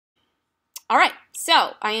All right,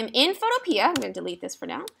 so I am in Photopea. I'm going to delete this for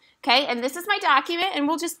now. Okay, and this is my document, and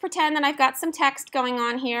we'll just pretend that I've got some text going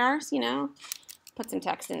on here. So, you know, put some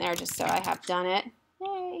text in there just so I have done it.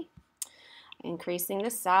 Yay. Increasing the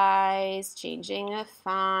size, changing the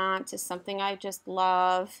font to something I just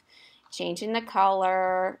love, changing the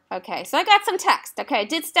color. Okay, so I got some text. Okay, I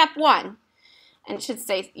did step 1, and it should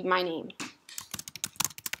say my name.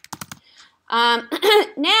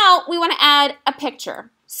 Now we want to add a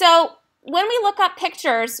picture. So when we look up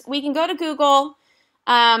pictures, we can go to Google,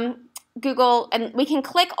 and we can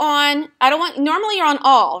click on, normally you're on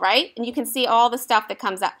all, right? And you can see all the stuff that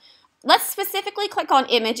comes up. Let's specifically click on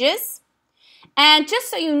images. And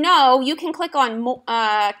just so you know, you can click on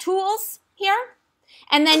tools here.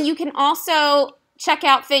 And then you can also check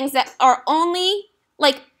out things that are only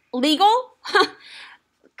like legal.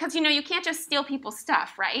 Because, you know, you can't just steal people's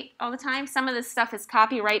stuff, right, all the time. Some of this stuff is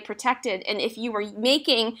copyright protected. And if you were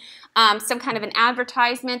making some kind of an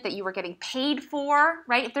advertisement that you were getting paid for,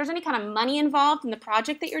 right, if there's any kind of money involved in the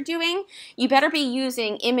project that you're doing, you better be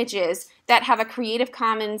using images that have a Creative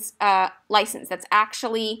Commons license that's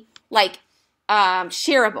actually, like,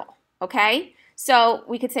 shareable, okay? So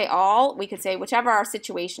we could say all. We could say whichever our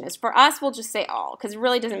situation is. For us, we'll just say all, because it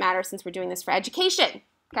really doesn't matter since we're doing this for education,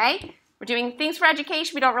 okay? We're doing things for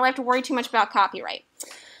education. We don't really have to worry too much about copyright.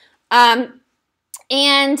 I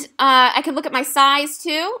could look at my size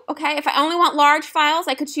too. Okay, if I only want large files,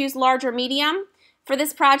 I could choose large or medium. For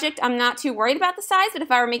this project, I'm not too worried about the size, but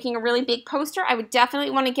if I were making a really big poster, I would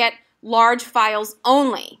definitely want to get large files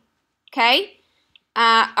only. Okay?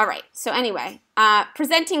 All right, so anyway,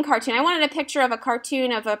 presenting cartoon. I wanted a picture of a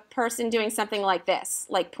cartoon of a person doing something like this,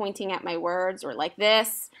 like pointing at my words or like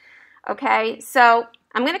this. Okay, so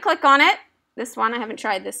I'm going to click on it, this one. I haven't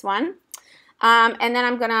tried this one. And then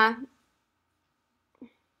I'm going to, I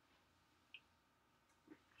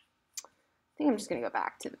think I'm just going to go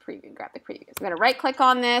back to the preview and grab the previews. I'm going to right click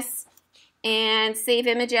on this and save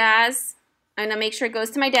image as. I'm going to make sure it goes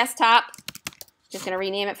to my desktop. Just going to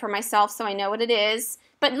rename it for myself so I know what it is.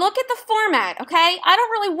 But look at the format, okay? I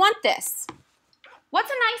don't really want this.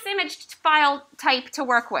 What's a nice image file type to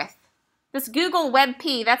work with? This Google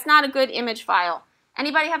WebP, that's not a good image file.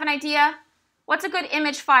 Anybody have an idea? What's a good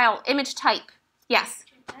image file, image type? Yes.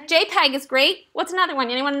 JPEG is great. What's another one?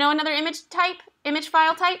 Anyone know another image type, image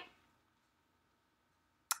file type?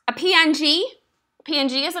 A PNG.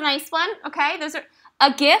 PNG is a nice one. Okay, those are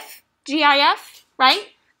a GIF, GIF, right?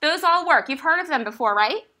 Those all work. You've heard of them before,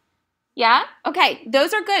 right? Yeah? Okay,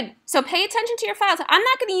 those are good. So pay attention to your files. I'm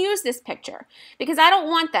not going to use this picture because I don't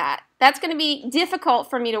want that. That's going to be difficult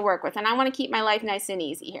for me to work with, and I want to keep my life nice and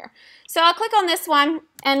easy here. So I'll click on this one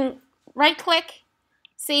and right-click,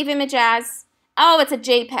 save image as. Oh, it's a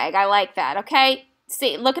JPEG. I like that, okay?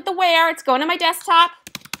 See, look at the where. It's going to my desktop,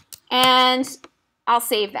 and I'll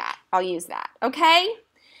save that. I'll use that, okay?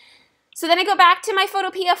 So then I go back to my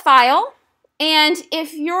Photopea file. And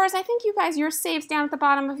if yours, I think you guys, yours saves down at the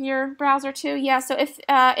bottom of your browser too. Yeah, so if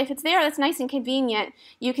it's there, that's nice and convenient.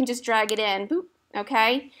 You can just drag it in. Boop,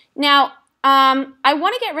 okay? Now, I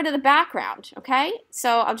want to get rid of the background, okay?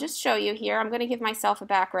 So I'll just show you here. I'm going to give myself a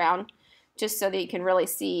background just so that you can really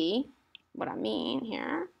see what I mean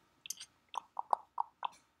here.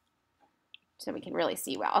 So we can really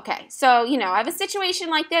see well. Okay, so, you know, I have a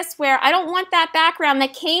situation like this where I don't want that background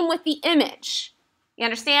that came with the image. You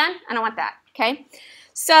understand? I don't want that. Okay,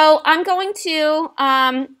 so I'm going to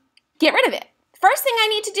get rid of it. First thing I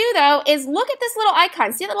need to do, though, is look at this little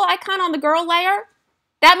icon. See that little icon on the girl layer?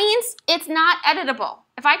 That means it's not editable.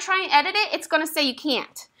 If I try and edit it, it's going to say you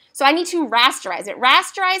can't. So I need to rasterize it.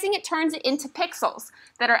 Rasterizing it turns it into pixels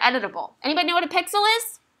that are editable. Anybody know what a pixel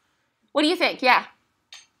is? What do you think? Yeah?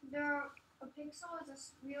 A pixel is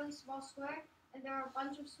a really small square, and there are a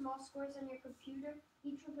bunch of small squares on your computer,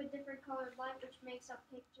 each with a different colored light, which makes up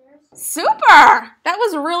pictures. Super! That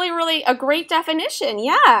was really a great definition,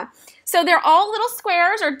 yeah. So they're all little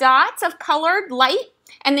squares or dots of colored light,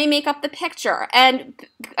 and they make up the picture. And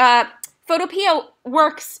Photopea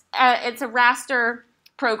works, it's a raster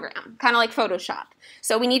program, kind of like Photoshop.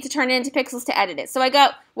 So we need to turn it into pixels to edit it. So I go,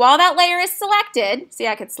 while that layer is selected, see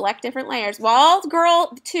I could select different layers. While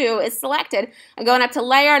girl 2 is selected, I'm going up to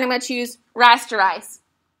layer and I'm going to choose rasterize.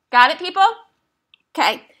 Got it, people?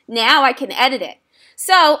 Okay, now I can edit it.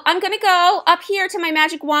 So I'm going to go up here to my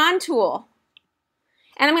magic wand tool.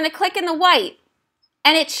 And I'm going to click in the white.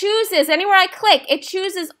 And it chooses, anywhere I click, it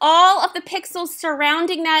chooses all of the pixels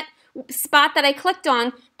surrounding that spot that I clicked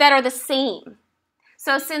on that are the same.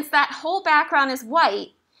 So since that whole background is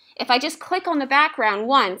white, if I just click on the background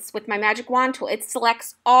once with my magic wand tool, it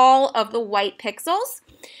selects all of the white pixels.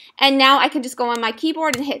 And now I can just go on my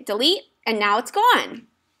keyboard and hit delete, and now it's gone.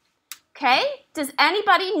 Okay, does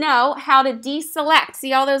anybody know how to deselect?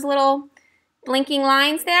 See all those little blinking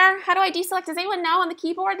lines there? How do I deselect? Does anyone know on the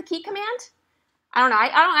keyboard, the key command? I don't know.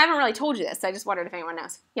 I haven't really told you this. I just wondered if anyone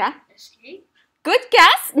knows. Yeah? Escape? Good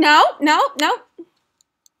guess. No.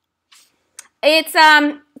 It's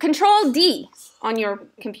Control D on your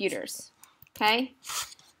computers. Okay?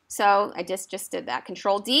 So I just did that.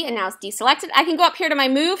 Control D, and now it's deselected. I can go up here to my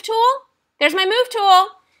Move tool. There's my Move tool.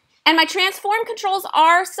 And my transform controls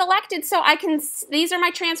are selected, so these are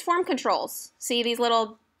my transform controls. See these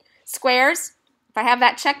little squares? If I have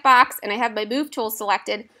that checkbox and I have my Move tool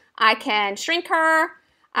selected, I can shrink her,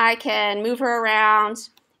 I can move her around.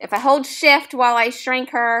 If I hold Shift while I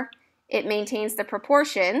shrink her, it maintains the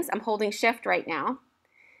proportions. I'm holding Shift right now.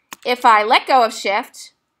 If I let go of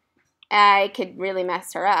Shift, I could really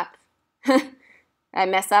mess her up. I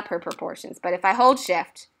mess up her proportions. But if I hold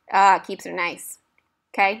Shift, it keeps her nice.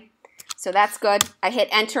 Okay? So that's good. I hit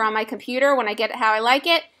Enter on my computer when I get it how I like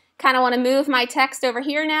it. Kind of want to move my text over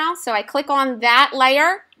here now. So I click on that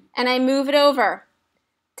layer and I move it over.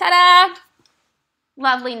 Ta-da!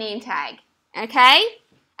 Lovely name tag. Okay?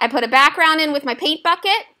 I put a background in with my paint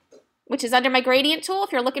bucket, which is under my gradient tool.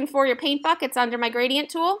 If you're looking for your paint bucket, it's under my gradient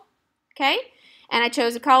tool. Okay? And I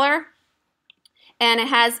chose a color. And it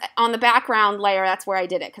has on the background layer, that's where I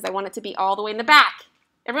did it because I want it to be all the way in the back.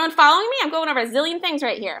 Everyone following me? I'm going over a zillion things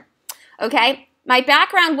right here. Okay? My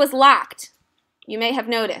background was locked. You may have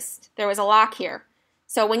noticed there was a lock here.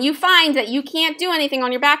 So when you find that you can't do anything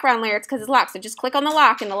on your background layer, it's because it's locked. So just click on the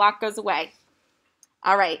lock and the lock goes away.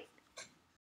 All right.